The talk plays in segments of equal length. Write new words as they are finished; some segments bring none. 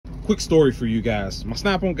quick story for you guys. My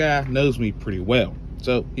Snap-on guy knows me pretty well.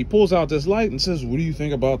 So he pulls out this light and says, what do you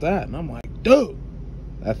think about that? And I'm like, dude,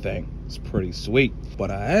 that thing is pretty sweet.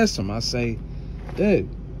 But I asked him, I say, dude,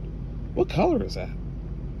 what color is that?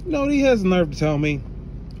 You know, he has the nerve to tell me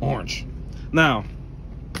orange. Now,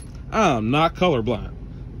 I'm not colorblind.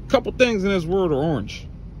 A couple things in this world are orange.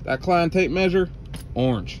 That client tape measure,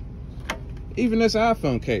 orange. Even this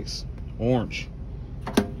iPhone case, orange.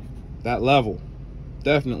 That level,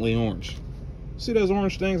 definitely orange. See those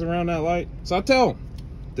orange things around that light? So I tell him,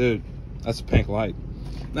 dude, that's a pink light.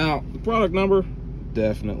 Now, the product number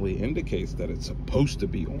definitely indicates that it's supposed to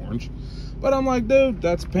be orange. But I'm like, dude,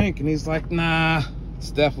 that's pink. And he's like, nah, it's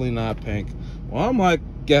definitely not pink. Well, I'm like,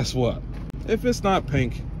 guess what? If it's not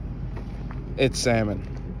pink, it's salmon.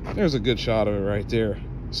 There's a good shot of it right there.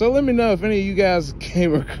 So let me know if any of you guys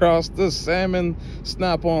came across the salmon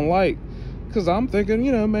Snap-on light. Because I'm thinking,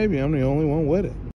 you know, maybe I'm the only one with it.